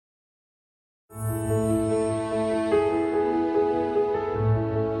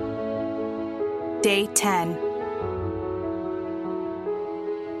Day 10.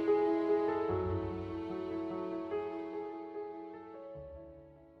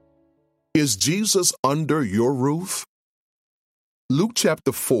 Is Jesus under your roof? Luke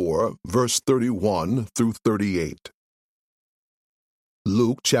chapter 4, verse 31 through 38.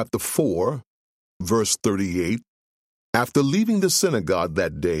 Luke chapter 4, verse 38. After leaving the synagogue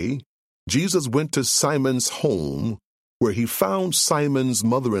that day, Jesus went to Simon's home, where he found Simon's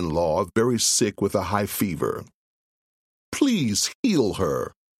mother-in-law very sick with a high fever. "Please heal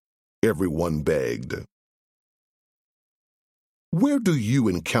her," everyone begged. Where do you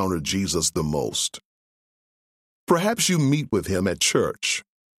encounter Jesus the most? Perhaps you meet with him at church,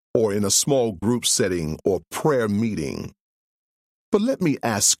 or in a small group setting or prayer meeting. But let me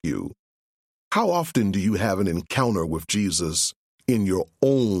ask you, how often do you have an encounter with Jesus in your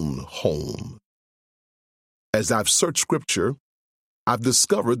own home? As I've searched Scripture, I've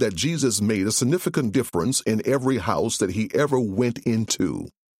discovered that Jesus made a significant difference in every house that he ever went into.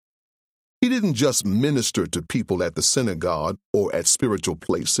 He didn't just minister to people at the synagogue or at spiritual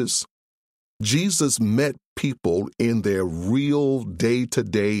places. Jesus met people in their real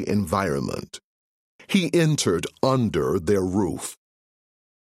day-to-day environment. He entered under their roof.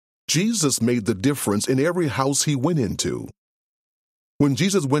 Jesus made the difference in every house he went into. When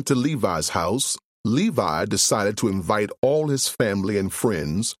Jesus went to Levi's house, Levi decided to invite all his family and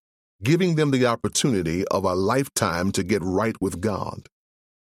friends, giving them the opportunity of a lifetime to get right with God.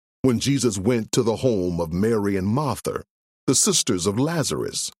 When Jesus went to the home of Mary and Martha, the sisters of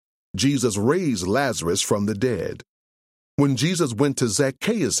Lazarus, Jesus raised Lazarus from the dead. When Jesus went to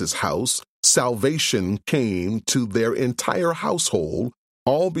Zacchaeus' house, salvation came to their entire household,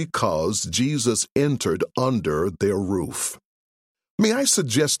 all because Jesus entered under their roof. May I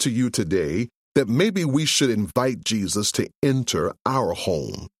suggest to you today that maybe we should invite Jesus to enter our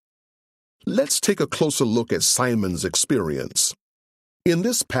home. Let's take a closer look at Simon's experience. In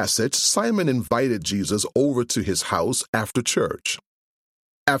this passage, Simon invited Jesus over to his house after church.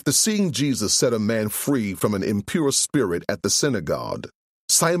 After seeing Jesus set a man free from an impure spirit at the synagogue,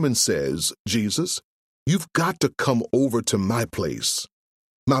 Simon says, "Jesus, you've got to come over to my place.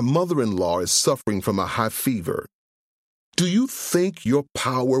 My mother-in-law is suffering from a high fever. Do you think your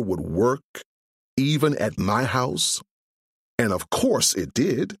power would work even at my house?" And of course it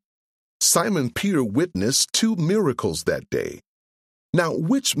did. Simon Peter witnessed 2 miracles that day. Now,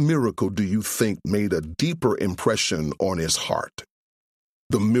 which miracle do you think made a deeper impression on his heart?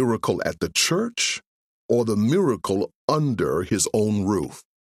 The miracle at the church or the miracle under his own roof?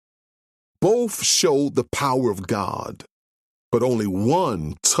 Both showed the power of God, but only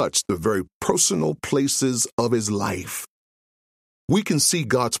one touched the very personal places of his life. We can see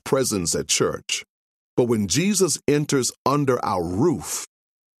God's presence at church, but when Jesus enters under our roof,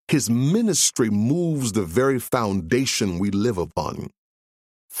 his ministry moves the very foundation we live upon.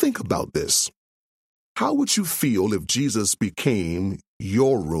 Think about this. How would you feel if Jesus became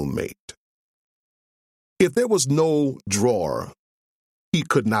your roommate? If there was no drawer he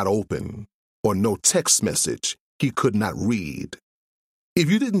could not open, or no text message he could not read, if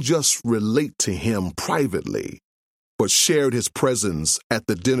you didn't just relate to him privately, but shared his presence at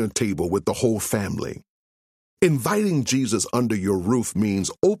the dinner table with the whole family, inviting Jesus under your roof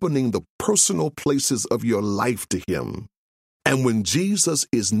means opening the personal places of your life to him. And when Jesus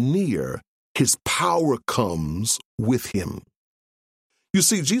is near, his power comes with him. You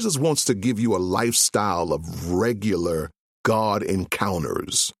see, Jesus wants to give you a lifestyle of regular God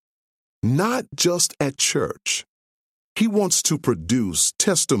encounters, not just at church. He wants to produce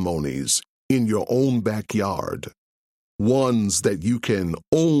testimonies in your own backyard, ones that you can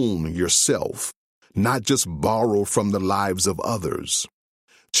own yourself, not just borrow from the lives of others.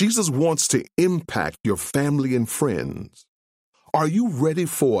 Jesus wants to impact your family and friends. Are you ready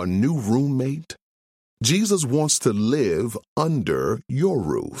for a new roommate? Jesus wants to live under your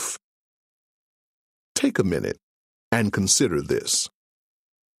roof. Take a minute and consider this.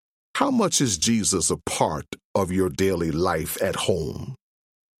 How much is Jesus a part of your daily life at home?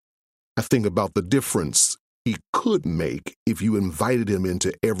 I think about the difference he could make if you invited him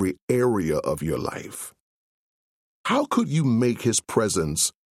into every area of your life. How could you make his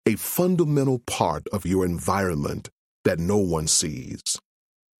presence a fundamental part of your environment that no one sees?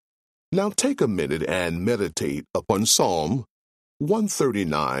 Now take a minute and meditate upon Psalm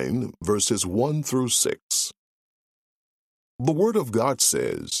 139, verses 1 through 6. The Word of God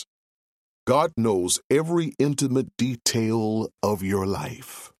says, God knows every intimate detail of your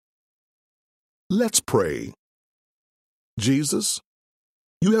life. Let's pray. Jesus,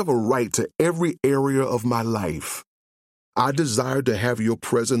 you have a right to every area of my life. I desire to have your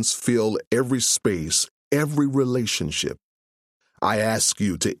presence fill every space, every relationship. I ask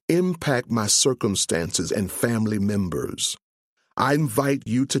you to impact my circumstances and family members. I invite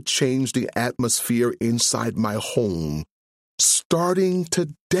you to change the atmosphere inside my home. Starting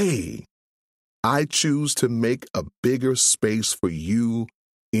today, I choose to make a bigger space for you.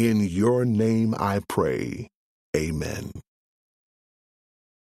 In your name I pray. Amen.